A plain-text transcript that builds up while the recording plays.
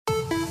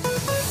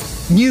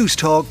News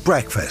Talk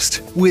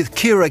Breakfast with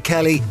Ciara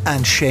Kelly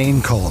and Shane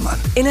Coleman.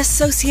 In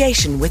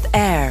association with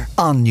AIR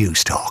On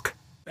News Talk.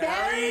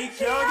 Barry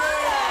Keoghan!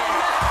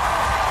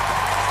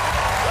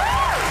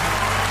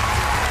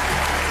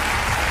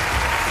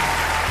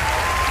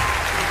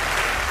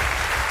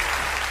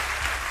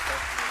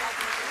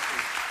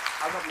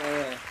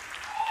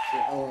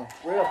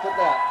 Where did I put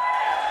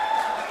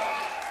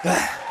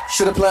that?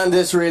 Should have planned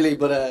this really,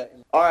 but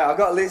alright, I've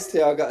got a list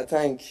here I've got to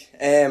thank.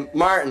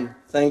 Martin,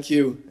 thank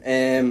you.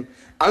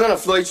 I'm going to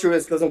fly through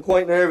this because I'm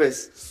quite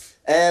nervous.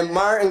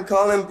 Martin,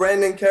 Colin,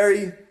 Brendan,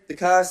 Kerry, the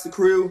cast, the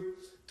crew,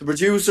 the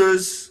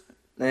producers,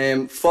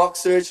 Fox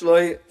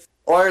Searchlight,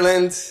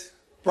 Ireland,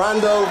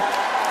 Brando.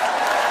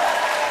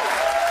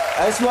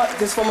 This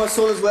is for my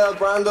son as well,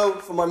 Brando,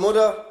 for my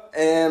mother,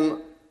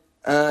 and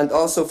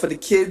also for the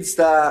kids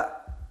that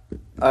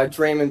are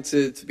dreaming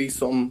to be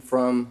something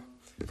from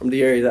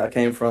the area that I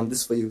came from.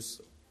 This is for you.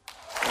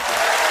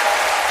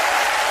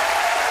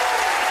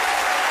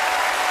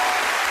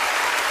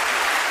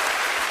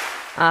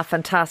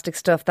 Fantastic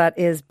stuff. That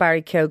is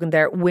Barry Keoghan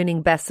there,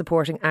 winning Best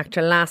Supporting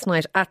Actor last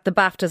night at the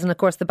BAFTAs. And of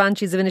course, the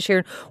Banshees of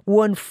Inisherin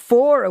won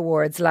 4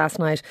 awards last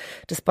night,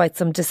 despite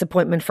some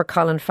disappointment for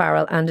Colin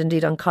Farrell and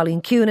indeed on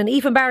Colleen Kuhn. And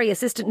Aoife Barry,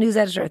 assistant news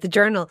editor at the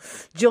Journal,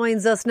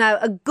 joins us now.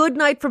 A good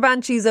night for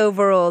Banshees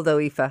overall, though,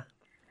 Aoife.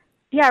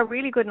 Yeah,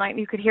 really good night.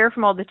 You could hear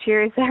from all the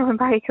cheers there when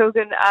Barry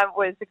Keoghan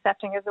was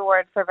accepting his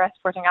award for Best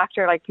Supporting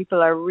Actor. Like,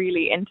 people are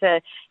really into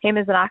him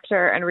as an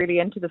actor and really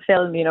into the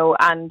film, you know,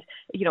 and,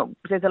 you know,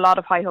 there's a lot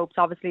of high hopes,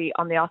 obviously,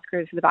 on the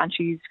Oscars for the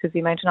Banshees because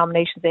the amount of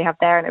nominations they have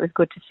there, and it was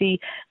good to see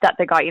that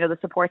they got, you know, the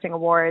supporting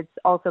awards,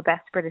 also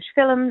Best British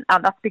Film,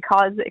 and that's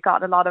because it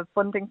got a lot of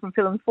funding from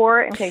Film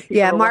 4, in case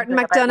people Martin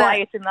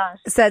McDonagh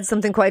said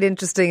something quite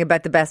interesting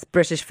about the Best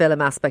British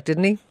Film aspect,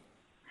 didn't he?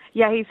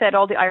 Yeah, he said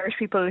all the Irish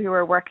people who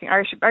were working,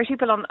 Irish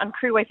people on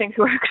crew, I think,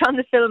 who worked on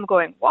the film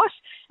going, what?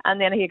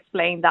 And then he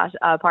explained that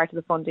part of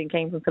the funding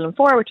came from Film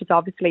 4, which is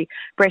obviously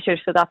British,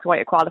 so that's why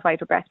it qualified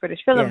for Best British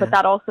Film. Yeah. But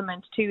that also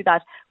meant, too,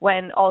 that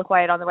when All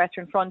Quiet on the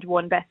Western Front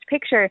won Best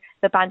Picture,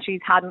 the Banshees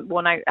hadn't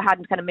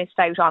kind of missed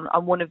out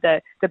on one of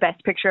the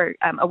Best Picture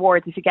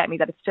awards, if you get me,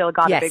 that it still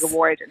got a big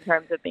award in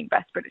terms of being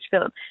Best British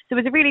Film. So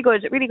it was a really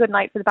good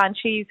night for the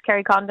Banshees.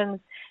 Kerry Condon's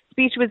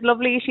speech was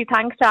lovely. She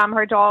thanked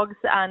her dogs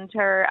and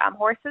her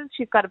horses.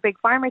 She's got a big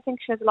farm. I think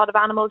she has a lot of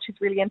animals. She's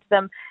really into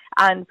them,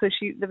 and so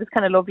it was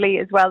kind of lovely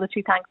as well that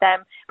she thanked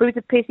them. But it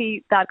was a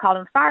pity that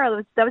Colin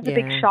Farrell, that was the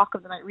big shock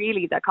of the night,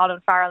 really, that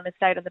Colin Farrell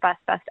missed out on the Best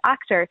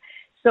Actor.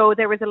 So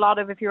there was a lot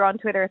of, if you were on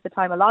Twitter at the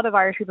time, a lot of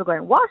Irish people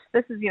going, what?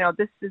 This is,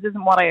 this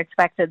isn't what I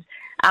expected.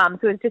 So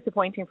it was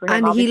disappointing for him.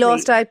 And obviously. He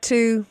lost out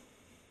to...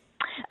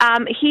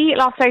 He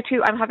lost out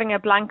to, I'm having a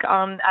blank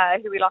on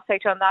who he lost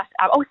out to on that.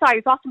 It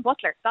was Austin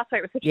Butler. That's why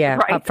it was such a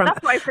surprise.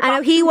 That's why I forgot. I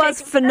know he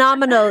was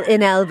phenomenal in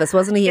Elvis,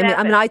 wasn't he?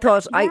 I mean, I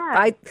thought,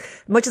 I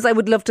much as I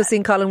would love to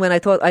see Colin win, I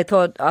thought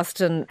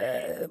Austin,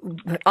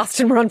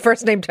 we're on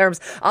first name terms,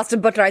 Austin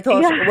Butler, I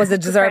thought was a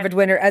deserved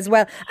winner as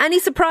well. Any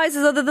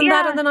surprises other than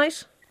that on the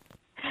night?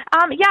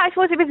 I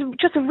suppose it was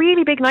just a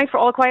really big night for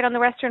All Quiet on the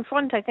Western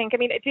Front, I think. I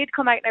mean, it did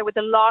come out now with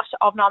a lot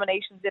of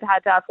nominations. It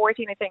had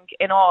 14, I think,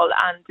 in all,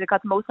 and it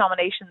got the most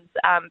nominations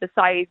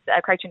besides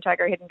Crouching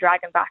Tiger, Hidden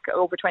Dragon back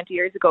over 20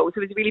 years ago.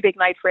 So it was a really big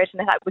night for it,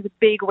 and it was a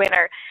big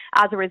winner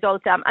as a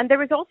result. And there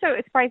was also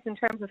a surprise in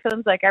terms of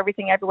films like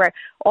Everything Everywhere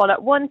All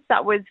at Once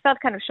that felt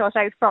kind of shut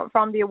out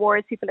from the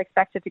awards. People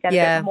expected to get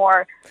a bit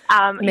more.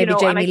 Maybe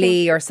Jamie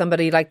Lee or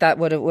somebody like that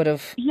would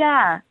have.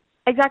 Yeah.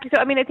 Exactly. So,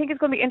 I mean, I think it's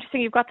going to be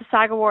interesting. You've got the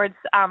SAG Awards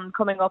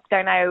coming up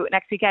there now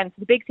next weekend. So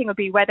the big thing will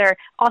be whether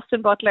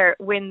Austin Butler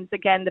wins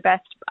again the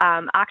Best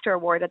Actor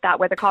Award at that,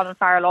 whether Colin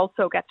Farrell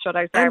also gets shut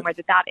out there, and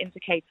whether that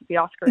indicates the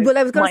Oscars. Well,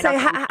 I was going to say,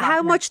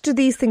 how much do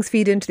these things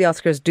feed into the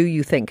Oscars, do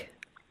you think?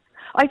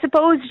 I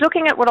suppose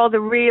looking at what all the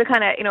real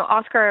kind of,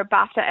 Oscar,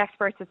 BAFTA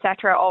experts,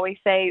 etc., always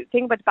say, the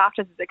thing about the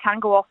BAFTAs is it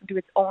can go off and do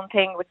its own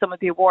thing with some of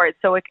the awards.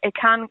 So it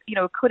can,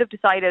 could have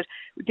decided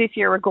this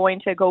year we're going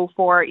to go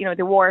for,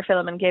 the war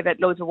film and give it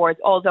loads of awards.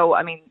 Although,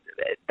 I mean,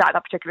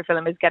 that particular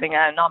film is getting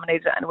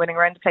nominated and winning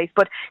around the place.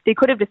 But they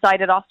could have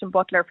decided Austin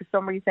Butler, for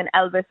some reason,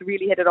 Elvis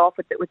really hit it off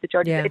with the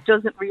judges. Yeah. It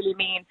doesn't really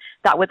mean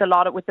that with the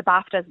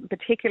BAFTAs in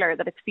particular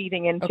that it's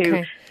feeding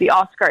into the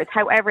Oscars.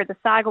 However, the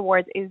SAG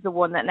Awards is the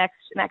one that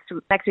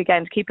next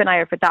weekend, keep an eye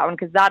out for that one,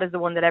 because that is the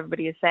one that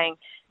everybody is saying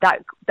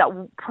that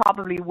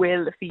probably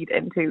will feed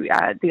into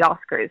the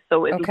Oscars.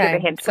 So it'll give a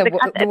hint. So at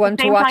the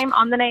same time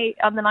on the night,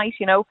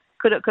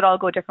 could all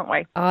go a different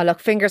way. Oh,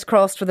 look, fingers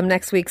crossed for them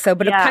next week. So,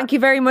 but thank you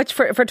very much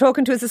for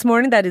talking to us this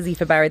morning. That is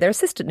Aoife Barry, their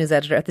assistant news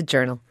editor at the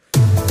Journal.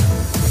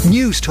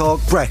 News Talk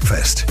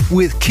Breakfast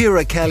with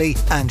Ciara Kelly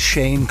and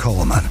Shane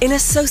Coleman. In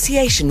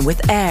association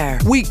with AIR.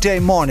 Weekday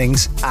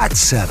mornings at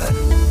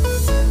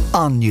 7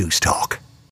 on News Talk.